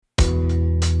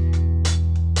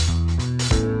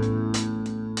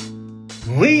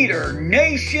Leader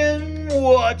Nation,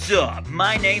 what's up?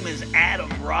 My name is Adam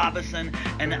Robison,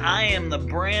 and I am the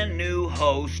brand new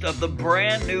host of the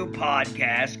brand new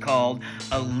podcast called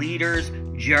A Leader's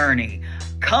Journey.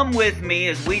 Come with me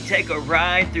as we take a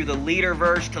ride through the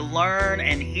Leaderverse to learn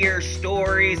and hear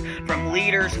stories from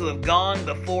leaders who have gone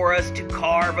before us to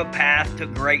carve a path to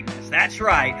greatness. That's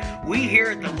right, we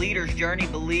here at the Leader's Journey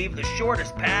believe the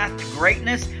shortest path to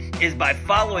greatness is by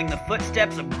following the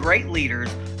footsteps of great leaders.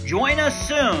 Join us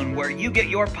soon where you get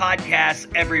your podcasts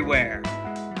everywhere.